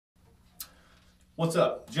What's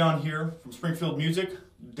up? John here from Springfield Music,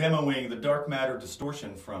 demoing the Dark Matter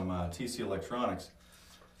Distortion from TC Electronics.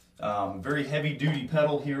 Very heavy duty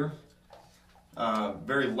pedal here,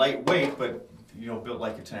 very lightweight, but built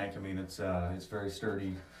like a tank. I mean, it's very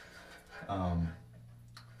sturdy.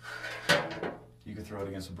 You could throw it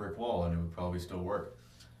against a brick wall and it would probably still work.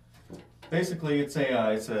 Basically, it's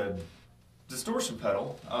a distortion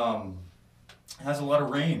pedal. It has a lot of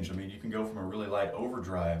range. I mean, you can go from a really light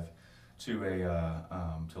overdrive to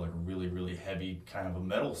like a really heavy kind of a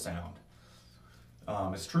metal sound.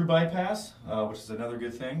 It's true bypass, which is another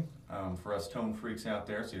good thing for us tone freaks out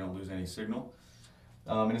there, so you don't lose any signal.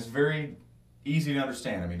 And it's very easy to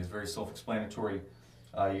understand. I mean, it's very self-explanatory.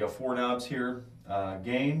 You got 4 knobs here: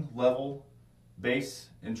 gain, level, bass,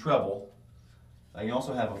 and treble. You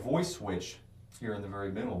also have a voice switch here in the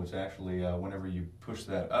very middle, which actually, whenever you push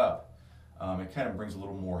that up, it kind of brings a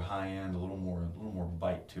little more high end, a little more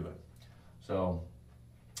bite to it. So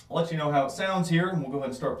I'll let you know how it sounds here, and we'll go ahead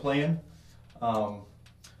and start playing.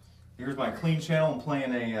 Here's my clean channel. I'm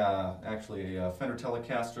playing actually a Fender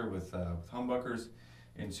Telecaster with humbuckers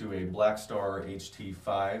into a Blackstar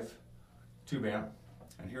HT5 tube amp.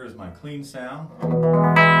 And here is my clean sound.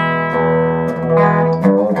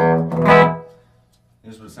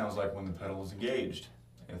 Here's what it sounds like when the pedal is engaged,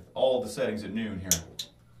 with all the settings at noon here.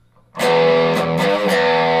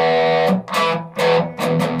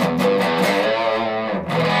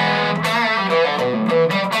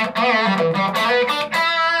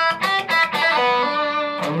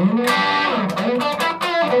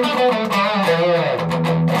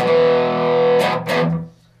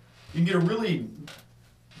 You can get a really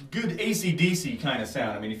good AC/DC kind of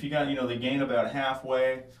sound. I mean, if you got, the gain about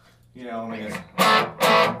halfway, I mean, it's...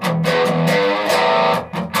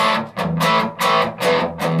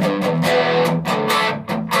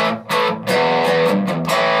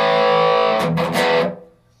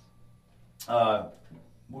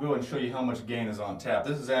 We'll go ahead and show you how much gain is on tap.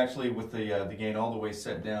 This is actually with the gain all the way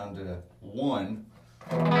set down to 1.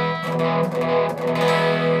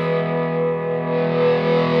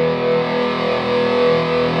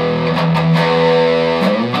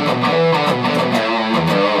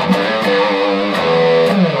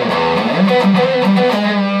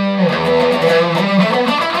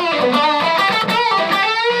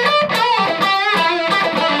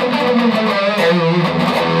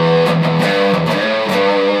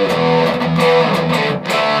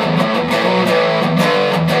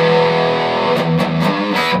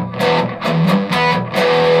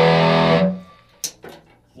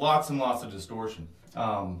 Lots and lots of distortion.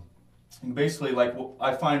 And basically, like,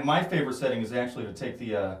 I find my favorite setting is actually to take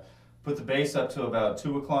put the bass up to about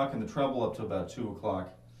 2 o'clock and the treble up to about 2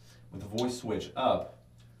 o'clock, with the voice switch up,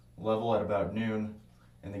 level at about noon,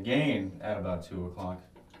 and the gain at about 2 o'clock.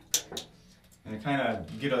 And it kind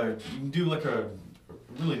of you can do like a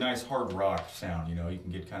really nice hard rock sound. You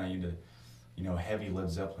can get kind of into heavy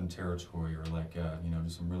Led Zeppelin territory, or like do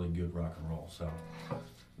some really good rock and roll. So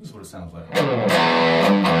this is what it sounds like.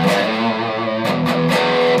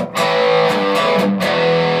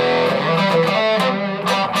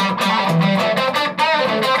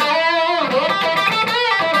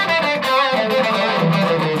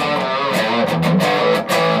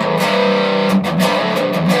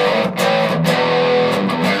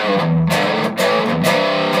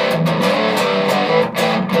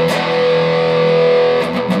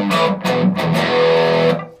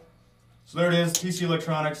 So there it is, TC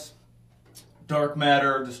Electronics, Dark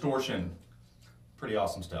Matter Distortion. Pretty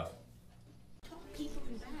awesome stuff.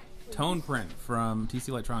 Tone print from TC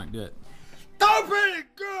Electronic. Do it. Tone print is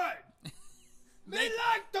good! They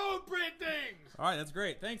like tone print things! All right, that's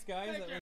great. Thanks, guys.